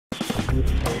Hi,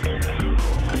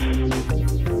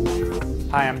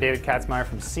 I'm David Katzmeyer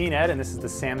from CNET, and this is the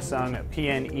Samsung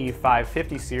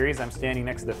PN51E550 series. I'm standing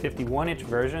next to the 51-inch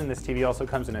version. This TV also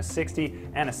comes in a 60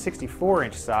 and a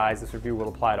 64-inch size. This review will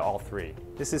apply to all three.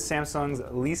 This is Samsung's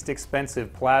least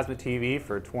expensive plasma TV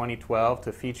for 2012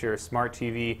 to feature Smart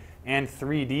TV and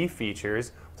 3D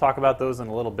features. We'll talk about those in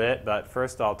a little bit, but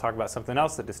first I'll talk about something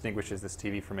else that distinguishes this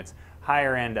TV from its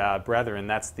higher-end brethren.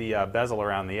 That's the bezel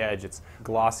around the edge. It's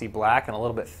glossy black and a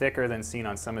little bit thicker than seen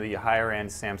on some of the higher-end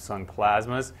Samsung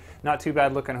plasmas. Not too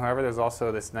bad looking, however. There's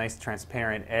also this nice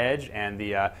transparent edge and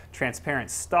the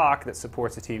transparent stock that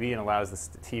supports the TV and allows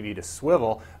the TV to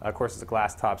swivel. Of course, it's a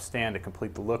glass top stand to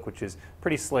complete the look, which is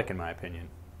pretty slick in my opinion.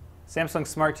 Samsung's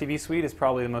Smart TV Suite is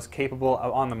probably the most capable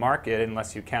on the market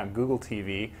unless you count Google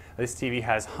TV. This TV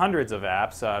has hundreds of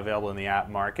apps available in the app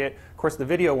market. Of course, the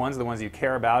video ones are the ones you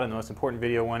care about, and the most important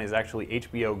video one is actually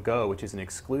HBO Go, which is an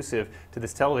exclusive to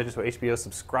this television, so HBO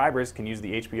subscribers can use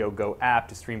the HBO Go app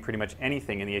to stream pretty much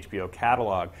anything in the HBO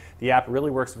catalog. The app really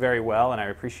works very well, and I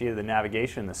appreciated the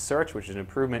navigation and the search, which is an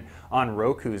improvement on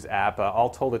Roku's app. All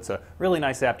told, it's a really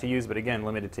nice app to use, but again,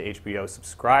 limited to HBO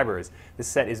subscribers. This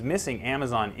set is missing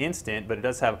Amazon Instant, but it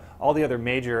does have all the other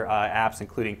major apps,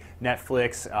 including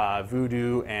Netflix,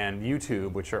 Vudu, and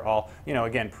YouTube, which are all,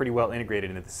 again, pretty well integrated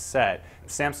into the set.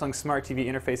 Samsung's Smart TV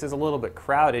interface is a little bit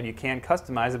crowded. You can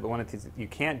customize it, but one of the things you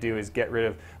can't do is get rid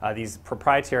of these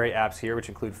proprietary apps here, which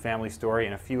include Family Story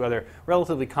and a few other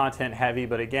relatively content-heavy,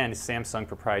 but again, Samsung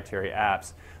proprietary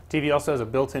apps. TV also has a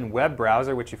built-in web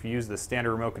browser, which if you use the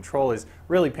standard remote control is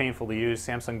really painful to use.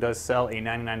 Samsung does sell a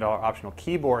 $99 optional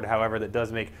keyboard, however, that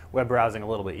does make web browsing a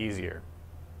little bit easier.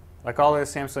 Like all other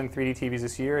Samsung 3D TVs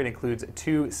this year, it includes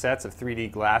 2 sets of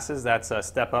 3D glasses. That's a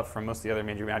step up from most of the other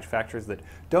major manufacturers that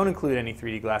don't include any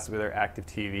 3D glasses with their active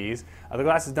TVs. The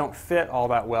glasses don't fit all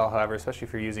that well, however, especially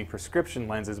if you're using prescription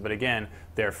lenses, but again,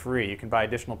 they're free. You can buy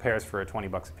additional pairs for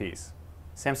 $20 a piece.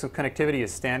 Samsung connectivity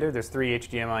is standard. There's 3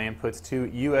 HDMI inputs, 2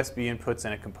 USB inputs,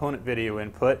 and a component video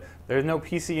input. There's no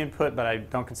PC input, but I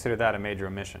don't consider that a major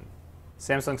omission.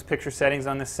 Samsung's picture settings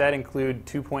on this set include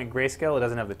 2-point grayscale. It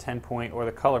doesn't have the 10-point or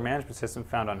the color management system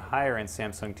found on higher-end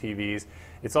Samsung TVs.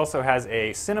 It also has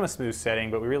a Cinema Smooth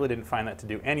setting, but we really didn't find that to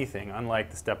do anything,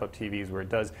 unlike the step-up TVs where it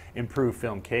does improve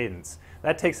film cadence.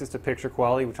 That takes us to picture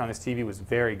quality, which on this TV was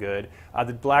very good.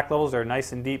 The black levels are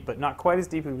nice and deep, but not quite as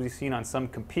deep as we've seen on some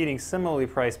competing similarly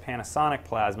priced Panasonic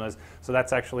plasmas, so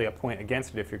that's actually a point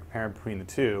against it if you're comparing between the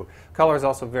two. Color is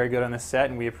also very good on this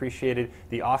set, and we appreciated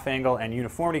the off-angle and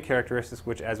uniformity characteristics,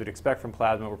 which, as we'd expect from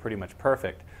plasma, were pretty much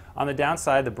perfect. On the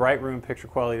downside, the bright room picture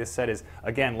quality of this set is,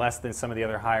 again, less than some of the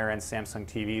other higher-end Samsung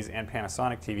TVs and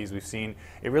Panasonic TVs we've seen.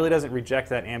 It really doesn't reject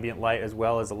that ambient light as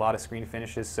well as a lot of screen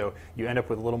finishes, so you end up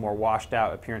with a little more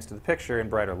washed-out appearance to the picture and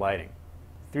brighter lighting.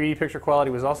 3D picture quality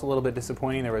was also a little bit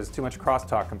disappointing. There was too much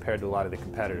crosstalk compared to a lot of the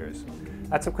competitors.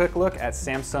 That's a quick look at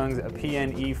Samsung's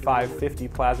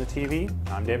PN51E550 Plasma TV.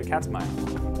 I'm David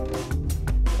Katzmeyer.